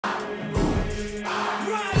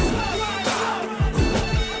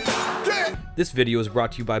This video is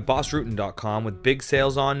brought to you by BossRootin.com with big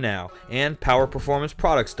sales on now, and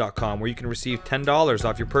PowerPerformanceProducts.com, where you can receive $10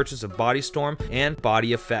 off your purchase of Body Storm and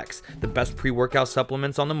Body Effects, the best pre-workout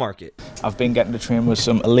supplements on the market. I've been getting to train with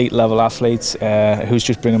some elite level athletes who's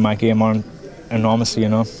just bringing my game on enormously, you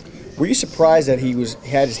know. Were you surprised that he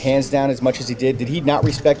had his hands down as much as he did? Did he not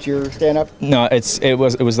respect your stand-up? No, it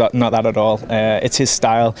was not that at all. It's his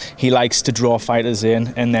style. He likes to draw fighters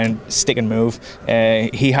in and then stick and move.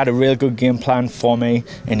 He had a real good game plan for me,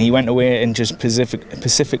 and he went away and just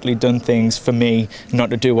specifically done things for me, not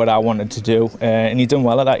to do what I wanted to do. And he done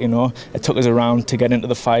well at that, you know. It took us a round to get into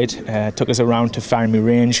the fight. It took us a round to find me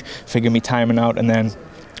range, figure me timing out, and then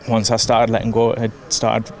once I started letting go, it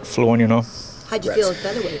started flowing, you know. How'd you feel at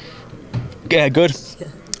featherweight? Yeah, good.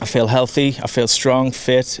 I feel healthy, I feel strong,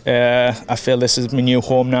 fit. I feel this is my new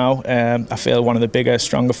home now. I feel one of the bigger,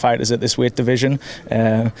 stronger fighters at this weight division.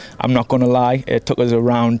 I'm not going to lie, it took us a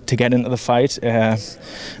round to get into the fight.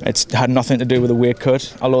 It's had nothing to do with the weight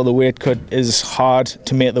cut. Although the weight cut is hard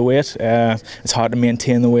to make the weight, it's hard to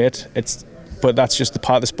maintain the weight. But that's just the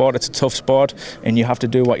part of the sport. It's a tough sport, and you have to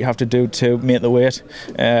do what you have to do to make the weight.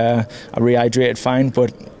 I rehydrated fine,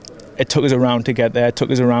 but it took us a round to get there. It took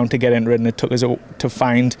us a round to get into it, and it took us to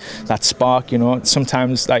find that spark, you know.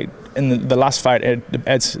 Sometimes, like in the last fight, the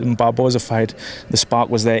Edson Barboza fight, the spark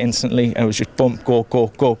was there instantly, and it was just bump, go, go,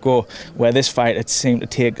 go, go. Where this fight, it seemed to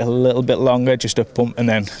take a little bit longer, just a bump, and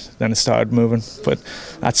then it started moving. But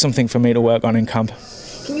that's something for me to work on in camp.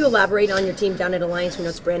 Can you elaborate on your team down at Alliance? We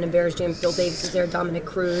know it's Brandon Bears, Jim, Phil Davis is there, Dominic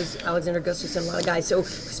Cruz, Alexander Gustafsson, a lot of guys. So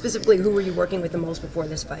specifically, who were you working with the most before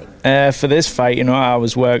this fight? For this fight, you know, I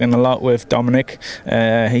was working a lot with Dominic.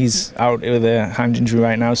 He's out with a hand injury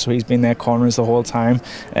right now, so he's been there corners the whole time.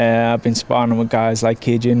 I've been sparring with guys like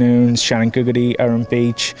KJ Noons, Shannon Googety, Aaron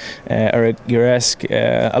Beach, Eric Uresk,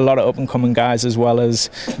 a lot of up-and-coming guys, as well as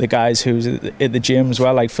the guys who's at the gym as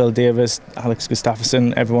well, like Phil Davis, Alex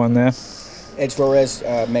Gustafsson, everyone there. Ed Flores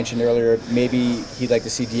mentioned earlier maybe he'd like to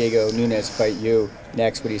see Diego Nunes fight you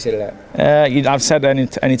next. What do you say to that? I've said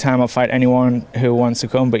any time I'll fight anyone who wants to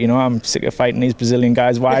come, but you know, I'm sick of fighting these Brazilian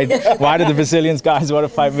guys. Why do the Brazilian guys want to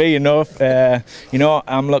fight me? You know,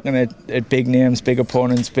 I'm looking at big names, big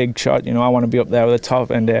opponents, big shot. You know, I want to be up there with the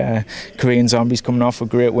top, and Korean Zombie's coming off a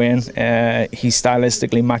great win. He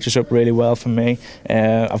stylistically matches up really well for me.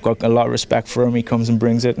 I've got a lot of respect for him. He comes and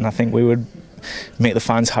brings it, and I think we would make the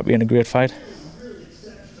fans happy in a great fight.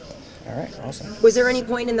 All right, awesome. Was there any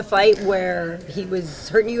point in the fight where he was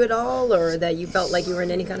hurting you at all, or that you felt like you were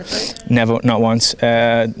in any kind of fight? Never, not once.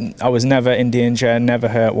 I was never in danger, never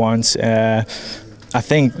hurt once. I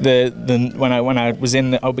think when I was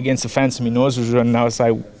up against the fence and my nose was running, I was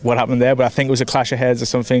like, what happened there? But I think it was a clash of heads or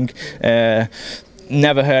something.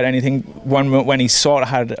 Never heard anything. When he sort of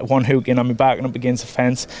had one hook in on my back and up against the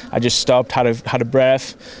fence, I just stopped, had a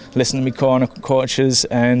breath, listened to my corner coaches,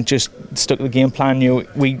 and just stuck to the game plan.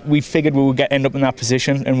 We figured we would end up in that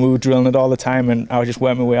position, and we were drilling it all the time, and I was just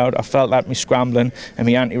working my way out. I felt that my scrambling and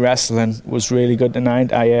my anti-wrestling was really good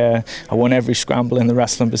tonight. I won every scramble in the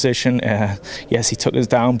wrestling position. Yes, he took us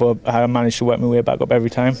down, but I managed to work my way back up every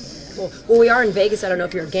time. Well, we are in Vegas. I don't know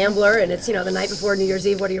if you're a gambler, and it's, you know, the night before New Year's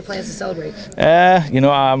Eve. What are your plans to celebrate? You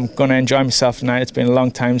know, I'm going to enjoy myself tonight. It's been a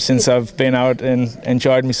long time since I've been out and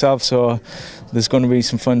enjoyed myself, so there's going to be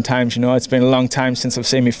some fun times. You know, it's been a long time since I've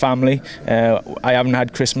seen my family. I haven't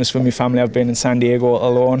had Christmas with my family. I've been in San Diego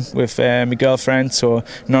alone with my girlfriend, so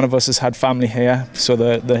none of us has had family here. So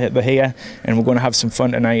they're here, and we're going to have some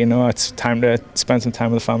fun tonight. You know, it's time to spend some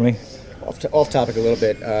time with the family. Off topic a little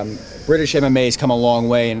bit, British MMA has come a long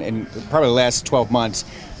way in probably the last 12 months.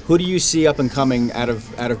 Who do you see up and coming out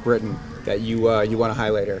of Britain that you want to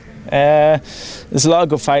highlight here? There's a lot of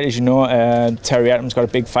good fighters, you know. Terry Adams got a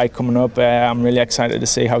big fight coming up. I'm really excited to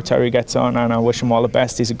see how Terry gets on, and I wish him all the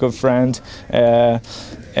best. He's a good friend,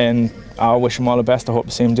 and I wish him all the best. I hope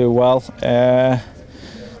to see him do well.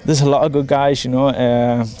 There's a lot of good guys, you know.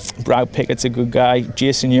 Brad Pickett's a good guy.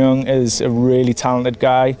 Jason Young is a really talented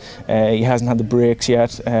guy. He hasn't had the breaks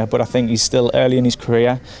yet, but I think he's still early in his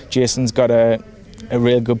career. Jason's got a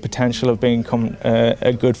real good potential of becoming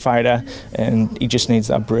a good fighter, and he just needs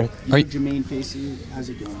that break. Jermaine Facey, how's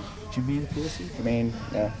it going? Jermaine Facey? Jermaine,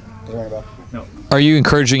 no. Doesn't ring a bell. No. Are you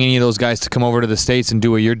encouraging any of those guys to come over to the States and do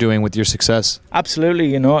what you're doing with your success?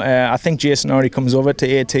 Absolutely, you know. I think Jason already comes over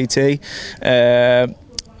to ATT.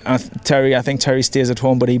 I think Terry stays at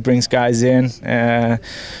home, but he brings guys in.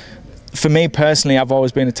 For me personally, I've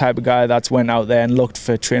always been the type of guy that's went out there and looked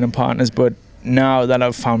for training partners, but now that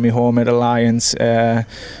I've found my home at Alliance,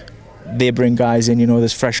 they bring guys in. You know,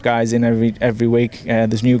 there's fresh guys in every week.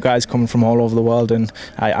 There's new guys coming from all over the world, and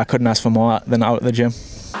I couldn't ask for more than out at the gym.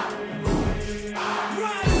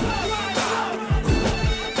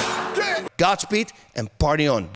 Godspeed and party on.